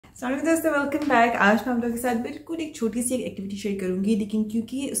Welcome back. आज मैं आप लोगों के साथ बिल्कुल एक छोटी सी एक एक्टिविटी शेयर करूंगी, लेकिन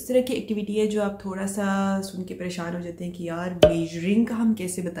क्योंकि उस तरह की एक्टिविटी है जो आप थोड़ा सा सुन के परेशान हो जाते हैं कि यार मेजरिंग का हम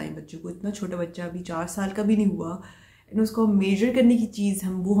कैसे बताएं बच्चों को। इतना छोटा बच्चा अभी 4 साल का भी नहीं हुआ एंड उसको मेजर करने की चीज़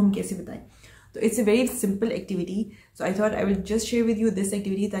हम कैसे बताएं। तो it's a very simple activity, so I thought I will just share with you this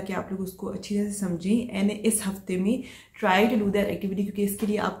activity ताकि आप लोग उसको अच्छी तरह से समझें। एंड इस हफ्ते में try to do that activity, क्योंकि इसके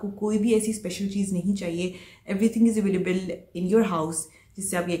लिए आपको कोई भी ऐसी स्पेशल चीज़ नहीं चाहिए। Everything is available in your house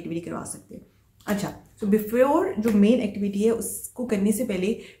जिससे आप ये एक्टिविटी करवा सकते हैं। अच्छा, तो बिफोर जो मेन एक्टिविटी है उसको करने से पहले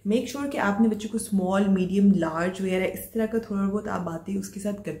मेक श्योर कि आपने बच्चों को स्मॉल, मीडियम, लार्ज वगैरह इस तरह का थोड़ा बहुत आप बातें उसके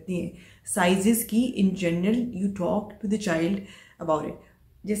साथ करते हैं। साइजेस की in general you talk to the child about it.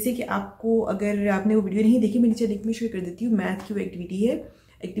 जैसे कि आपको, अगर आपने वो वीडियो नहीं देखी, मैं नीचे लिंक में शेयर कर देती हूँ। मैथ की वो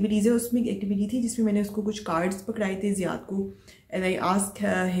एक्टिविटीज़ है, उसमें एक एक्टिविटी थी जिसमें मैंने उसको कुछ कार्ड्स पकड़ाए थे ज़ियाद को, and I asked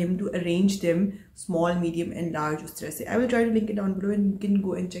him to arrange them small, medium and large, उस तरह से। I will try to link it down below and you can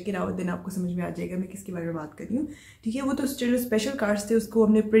go and check it out, then आपको समझ में आ जाएगा मैं किसके बारे में बात कर रही हूँ। ठीक है, वो तो स्पेशल कार्ड्स थे, उसको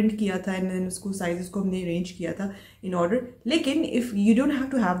हमने प्रिंट किया था एंड देन उसको साइजेस को हमने अरेंज किया था इन ऑर्डर। लेकिन if you don't have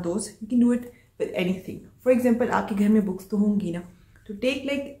to have those, you can do it with anything. For example, आपके घर में बुक्स तो होंगी ना, तो take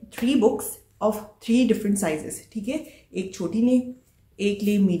like 3 books of 3 different sizes. ठीक है, एक छोटी ले, एक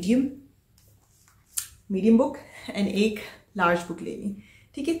ले मीडियम बुक एंड एक लार्ज बुक लेनी।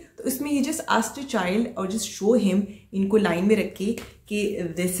 ठीक है, तो इसमें ये जस्ट आस्क द चाइल्ड और जस्ट शो हिम, इनको लाइन में रख के कि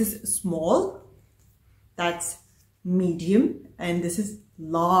this is small, that's medium and this is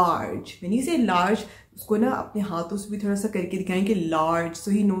large. When you से लार्ज, उसको ना अपने हाथों से भी थोड़ा सा करके दिखाएं कि लार्ज,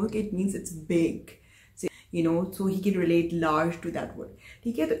 सो ही नो कि it means it's big, you know, so he can relate large to that word.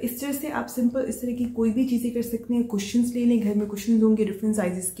 ठीक है, तो इस तरह से आप सिंपल इस तरह की कोई भी चीज़ें कर सकते हैं। क्वेश्चंस ले लें, घर में क्वेश्चंस होंगे डिफरेंट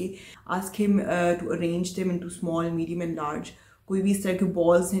साइजेस के। Ask him to arrange them into small, medium and large. कोई भी इस तरह के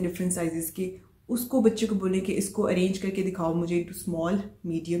बॉल्स हैं डिफरेंट साइजेस के, उसको बच्चे को बोले कि इसको अरेंज करके दिखाओ मुझे into small,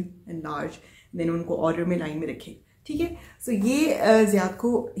 medium and large, then उनको ऑर्डर में लाइन में रखें। ठीक है, सो ये ज़ियाद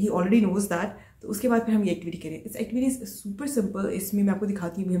को ही ऑलरेडी नोज दैट। तो उसके बाद फिर हम ये एक्टिविटी करें। इस एक्टिविटी इज सुपर सिंपल, इसमें मैं आपको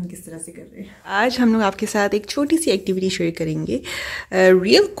दिखाती हूँ हम किस तरह से कर रहे हैं। आज हम लोग आपके साथ एक छोटी सी एक्टिविटी शेयर करेंगे,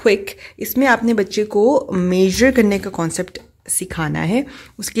 रियल क्विक। इसमें आपने बच्चे को मेजर करने का कॉन्सेप्ट सिखाना है।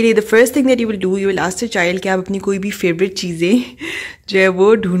 उसके लिए the first thing that you will do, you will ask the child कि आप अपनी कोई भी फेवरेट चीज़ें जो है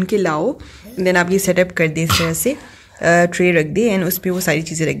वो ढूंढ के लाओ। देन आप ये सेटअप कर दें इस तरह से, ट्रे रख दें एंड उस पर वो सारी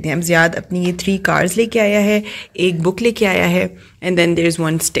चीज़ें रख दें। अब ज़ियाद अपनी ये 3 कार्ड्स लेके आया है, एक बुक लेके आया है, and then there is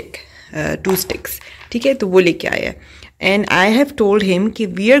 1 stick, 2 sticks। ठीक है, तो वो लेके आया and I have told him कि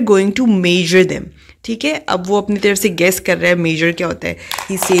we are going to major them. ठीक है, अब वो अपनी तरफ से गेस कर रहा है मेजर क्या होता है।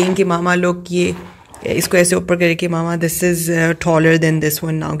 ही सेइंग कि मामा लोग ये इसको ऐसे ऊपर करके, मामा this is taller than this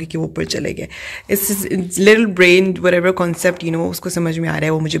one now, क्योंकि वो ऊपर चले गए। It's little brain whatever concept you know उसको समझ में आ रहा है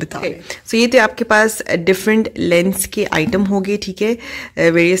वो मुझे बता रहे हैं। सो ये तो आपके पास डिफरेंट लेंथ्स के आइटम हो गए। ठीक है,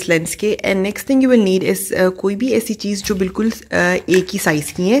 वेरियस लेंथ्स के। And next thing you will need is कोई भी ऐसी चीज़ जो बिल्कुल एक ही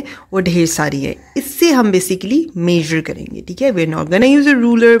साइज़ की है और ढेर सारी है। इससे हम बेसिकली मेजर करेंगे। ठीक है, we are not gonna use a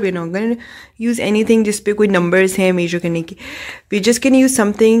ruler, we are not gonna use anything जिस पे कोई नंबर्स हैं मेजर करने की। We just can use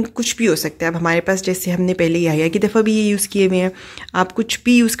something, कुछ भी हो सकता है। अब हमारे पास जैसे हमने पहले याह्या की दफ़ा भी ये यूज़ किए हुए हैं, आप कुछ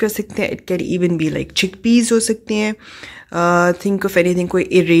भी यूज़ कर सकते हैं। It can even be like chickpeas हो सकते हैं। Think of anything. कोई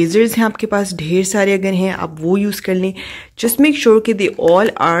इरेजर्स हैं आपके पास ढेर सारे अगर हैं, आप वो यूज़ कर लें। जस्ट मेक श्योर कि they all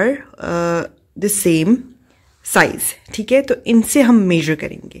are the same size. ठीक है, तो इनसे हम मेजर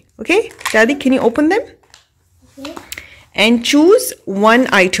करेंगे। ओके दादी, can you open them and choose 1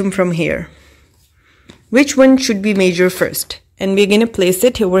 item from here. Which one should we measure first? And we're going to place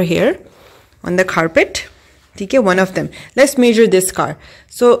it over here on the carpet. ठीक है, one of them. Let's measure this car.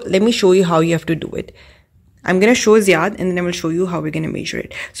 So let me show you how you have to do it. I'm going to show Ziyad and then I will show you how we're going to measure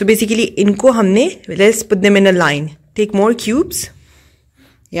it. So basically इनको हमने, let's put them in a line. Take more cubes.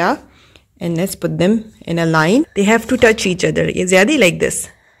 Yeah. And let's put them in a line. They have to touch each other. ये Ziyadi like this.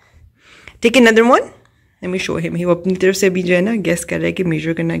 Take another one. Let me show him. वो अपनी तरफ से भी जो है ना guess कर रहा है कि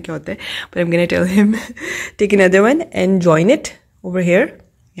मेजर करना क्या होता है. But I'm gonna tell him. Take another one and join it over here.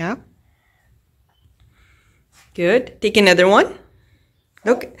 Yeah. Good. Take another one.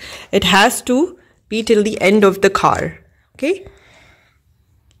 Look, it has to be till the end of the car. Okay.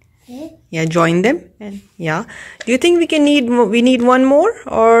 Yeah. Join them and yeah. Do you think we need one more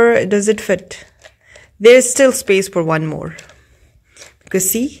or does it fit? There's still space for one more.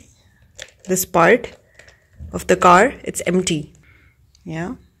 Because see this part of the car, it's empty. Yeah,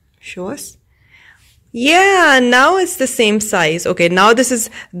 show us. Yeah, now it's the same size. Okay, now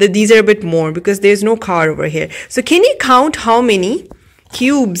these are a bit more because there's no car over here. So can you count how many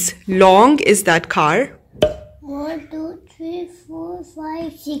cubes long is that car? 1, 2, 3, 4,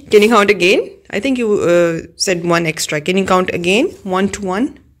 5, 6. Can you count again? I think you said 1 extra. Can you count again? 1 to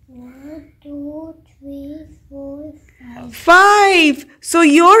 1? 5. So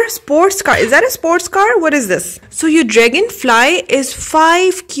your sports car, is that a sports car? What is this? So your dragonfly is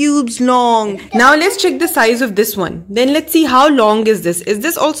 5 cubes long. Now let's check the size of this one. Then let's see how long is this. Is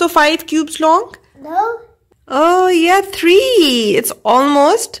this also 5 cubes long? No. Oh yeah, 3. It's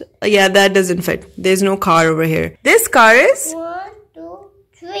almost, yeah, that doesn't fit. There's no car over here. This car is? 1, 2,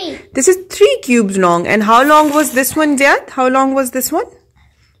 3. This is 3 cubes long. And how long was this one, Ziyad? How long was this one?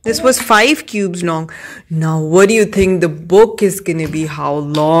 This was 5 cubes long. Now, what do you think the book is gonna be? How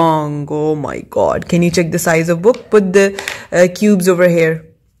long? Oh my God. Can you check the size of book? Put the cubes over here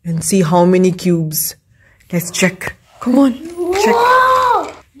and see how many cubes. Let's check. Come on. Check.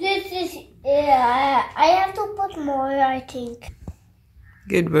 Whoa! This is, I have to put more, I think.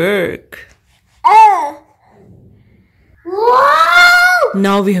 Good work. Whoa!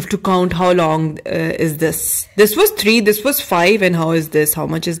 Now we have to count how long is this. This was 3, this was 5, and how is this? How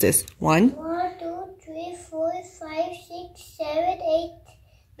much is this? 1? 1, 2, 3, 4, 5, 6, 7, 8,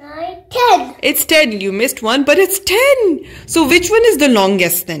 9, 10. It's 10. You missed one, but it's 10. So which one is the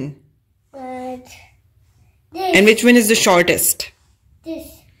longest then? This. And which one is the shortest? This.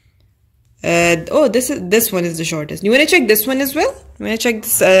 This one is the shortest. You want to check this one as well? You want to check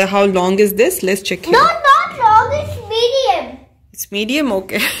this, how long is this? Let's check here. No, not long. It's medium. It's medium,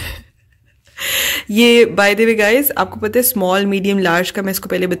 okay. ये by the way guys, आपको पता है small, medium, large का मैं इसको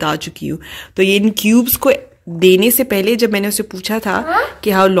पहले बता चुकी हूँ. तो ये इन cubes को देने से पहले जब मैंने उसे पूछा था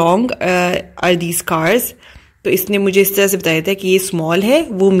कि how long are these cars, तो इसने मुझे इस तरह से बताया था कि ये small है,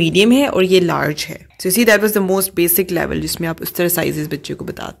 वो medium है और ये large है. So you see that was the most basic level जिसमें आप उस तरह sizes बच्चे को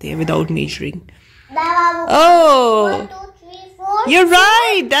बताते हैं without measuring. Oh, 1, 2, 3, 4. you're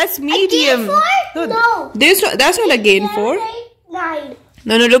right. That's medium. No. That's not again 4. 9.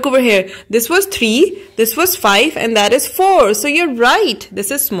 No, look over here. This was 3, this was 5, and that is 4. So you're right.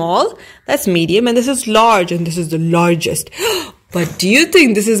 This is small, that's medium, and this is large, and this is the largest. But do you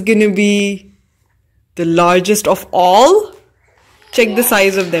think this is gonna be the largest of all? Check the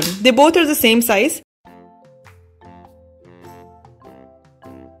size of them. They both are the same size.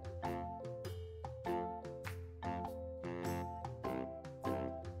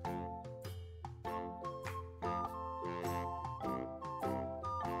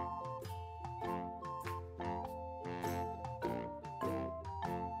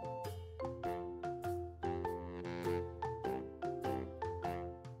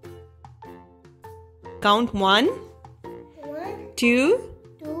 Count 1, 2,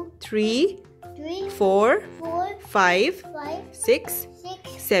 3, 4, 5, 6,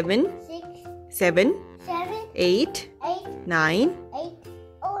 7, 8, 9,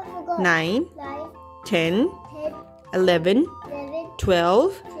 9, 10, 11,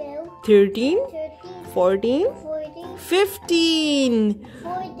 12, 13, 14, 15.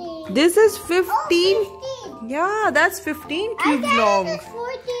 This is 15. Yeah, that's 15 cubes long. This is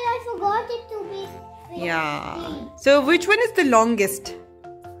 14. I forgot it to be 15. Yeah. So which one is the longest?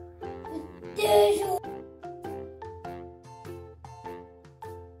 This.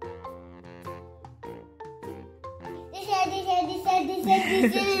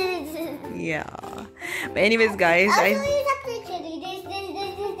 Yeah. But anyways, guys,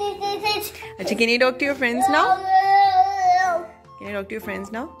 Achha, can you talk to your friends now? Can you talk to your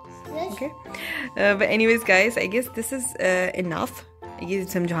friends now? Okay. But anyways, guys, I guess this is enough. ये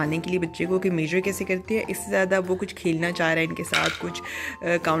समझाने के लिए बच्चे को कि major कैसे करते हैं. इससे ज़्यादा वो कुछ खेलना चाह रहा है इनके साथ, कुछ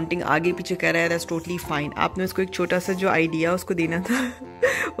काउंटिंग आगे पीछे कर रहा है, दैट्स टोटली फाइन. आपने उसको एक छोटा सा जो आइडिया उसको देना था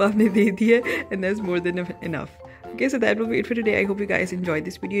वो आपने दे दिया, and that's more than enough. Okay, so that will be it for today. I hope you guys enjoyed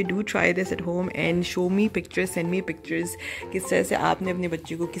this video. Do try this at home and show me pictures, send me pictures किस तरह से आपने अपने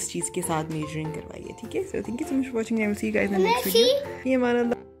बच्चे को किस चीज़ के साथ मेजरिंग करवाई है. ठीक है? So thank you so much for watching. I will see you guys in the next video. ये हमारा